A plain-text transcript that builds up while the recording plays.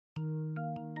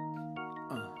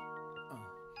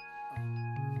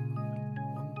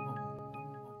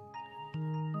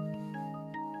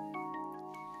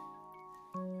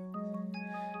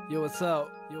Yo, what's up?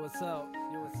 Yo, what's up?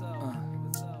 Yo, what's up?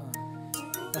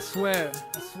 I swear,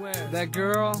 that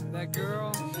girl,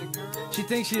 she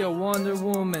thinks she a Wonder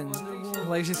Woman,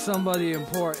 like she's somebody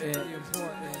important.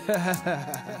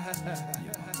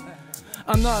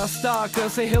 I'm not a stalker,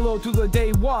 say hello to the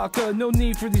daywalker. No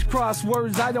need for these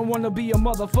crosswords, I don't wanna be a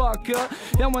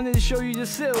motherfucker. I wanted to show you the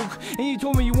silk, and you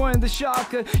told me you wanted the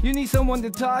shocker. You need someone to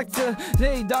talk to,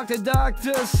 hey doctor,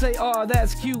 say oh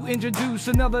that's cute, introduce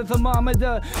another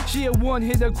thermometer. She a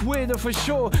one-hitter quitter for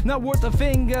sure, not worth a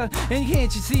finger. And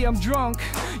can't you see I'm drunk?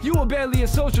 You are barely a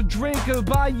social drinker,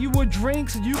 buy you a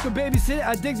drink so you can babysit.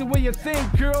 I dig the way you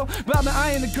think, girl, but I'm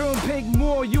eyeing the girl in pink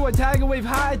more. You a tiger wave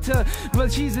hider,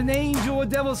 but she's an angel. A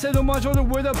devil said so much order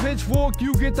with a pitchfork,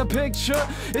 you get the picture.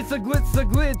 It's a glitz, a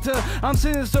glitter. I'm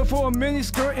sinister for a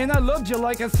miniskirt, and I loved you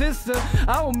like a sister.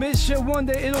 I will miss you, one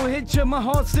day it'll hit you. My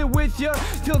heart's still with you.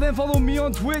 Till then, follow me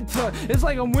on Twitter. It's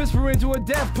like I'm whispering to a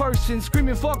deaf person,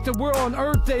 screaming fuck the world on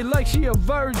Earth Day like she a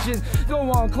virgin. Go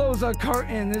on, close a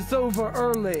curtain, it's over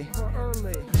early.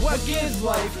 What gives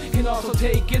life can also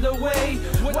take it away.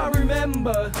 What I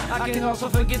remember, I can also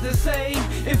forget to say.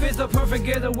 If it's the perfect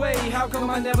getaway, how come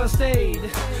I never stayed?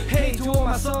 Hey, to all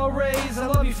my sorries, I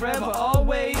love you forever,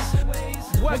 always.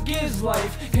 What gives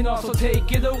life can also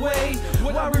take it away.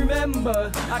 What I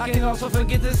remember, I can also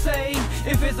forget to say.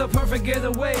 If it's the perfect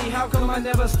getaway, how come I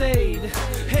never stayed?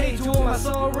 Hey, to all my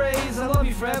sorries, I love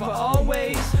you forever,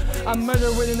 always. I'm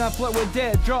murdered and I flirt with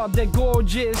death, drop dead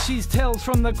gorgeous. She's tales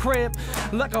from the crypt,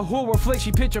 like a horror flick.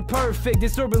 She picture perfect,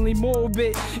 disturbingly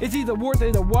morbid. It's either worth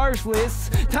it or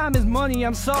worthless. Time is money,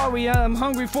 I'm sorry, I'm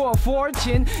hungry for a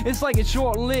fortune. It's like it's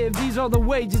short-lived, these are the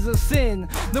wages of sin.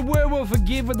 The word will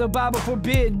forgive, but the Bible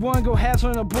forbid. One go halves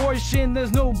on abortion,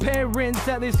 there's no parents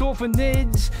at this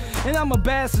orphanage. And I'm a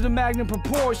bastard of magnum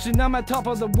proportion. I'm at top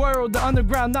of the world, the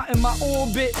underground not in my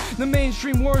orbit. The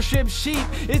mainstream worship sheep,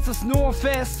 it's a snore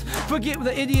fest. Forget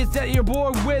the idiots that you're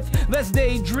bored with. Let's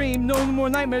daydream, no more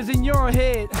nightmares in your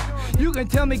head. You can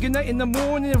tell me goodnight in the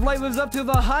morning if life lives up to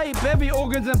the hype. Every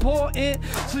organ's important,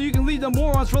 so you can leave the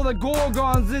morons for the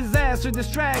gorgons. Disaster,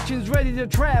 distractions, ready to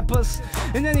trap us.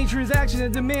 In any transaction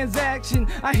that demands action,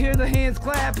 I hear the hands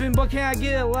clapping, but can I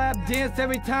get a lap dance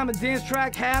every time a dance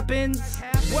track happens?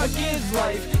 What gives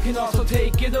life can also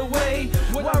take it away.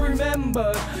 What I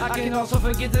remember, I can also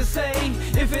forget to say.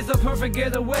 If it's a perfect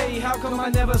getaway, how come I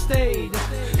never stayed?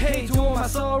 Hey, to all my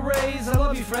sorries, I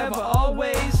love you forever,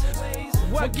 always.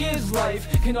 What gives life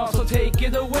can also take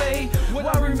it away. What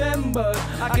I remember,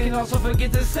 I can also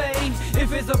forget to say.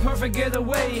 If it's a perfect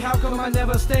getaway, how come I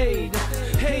never stayed?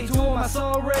 Hey, to all my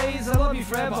sorries, I love you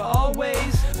forever,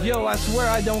 always. Yo, I swear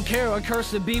I don't care, a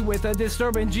curse to be with a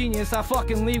disturbing genius. I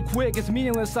fucking leave quick, it's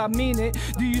meaningless, I mean it.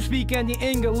 Do you speak any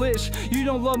English? You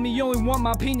don't love me, you only want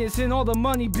my penis and all the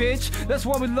money, bitch. That's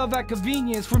why we love at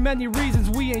convenience, for many reasons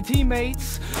we ain't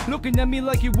teammates. Looking at me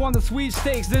like you want the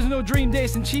sweepstakes. There's no dream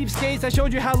days and cheapskates. I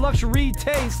showed you how luxury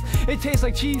tastes. It tastes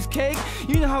like cheesecake.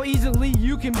 You know how easily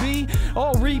you can be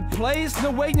all replaced. No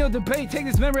way, no debate, take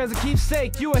this memory as a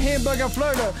keepsake. You a hamburger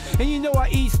flirter, and you know I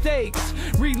eat steaks.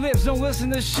 Read lips, don't listen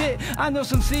to shit, I know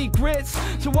some secrets.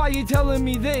 So why you telling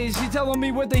me this? You telling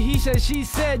me what the he said, she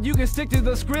said. You can stick to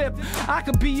the script, I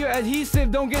could be your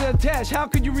adhesive, don't get attached, how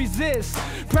could you resist?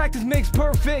 Practice makes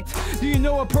perfect, do you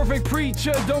know a perfect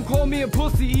preacher? Don't call me a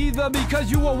pussy either,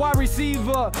 because you a wide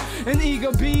receiver, an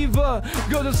eager beaver.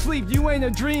 Go to sleep, you ain't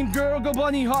a dream girl, go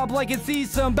bunny hop like it's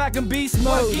Easter, I'm back in beast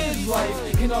mode. What gives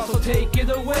life can also take it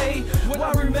away. What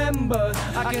I remember,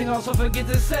 I can also forget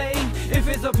to say. If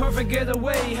it's a perfect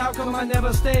getaway, how come I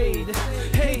never stayed?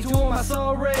 Hey, to all my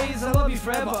sorries, I love you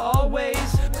forever, always.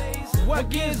 What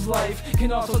gives life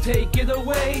can also take it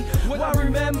away. What I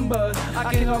remember,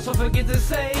 I can also forget to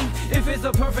say. If it's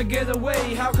a perfect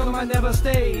getaway, how come I never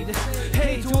stayed?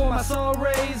 Hey, to all my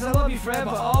sorries, I love you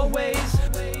forever, always.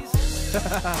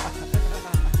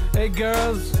 Hey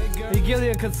girls, you guilty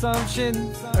of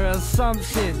consumption or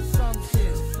assumption?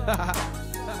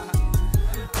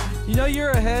 You know you're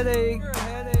a headache,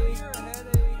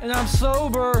 and I'm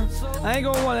sober. I ain't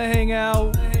gonna wanna hang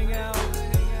out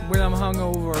when I'm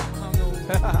hungover.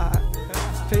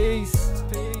 Peace.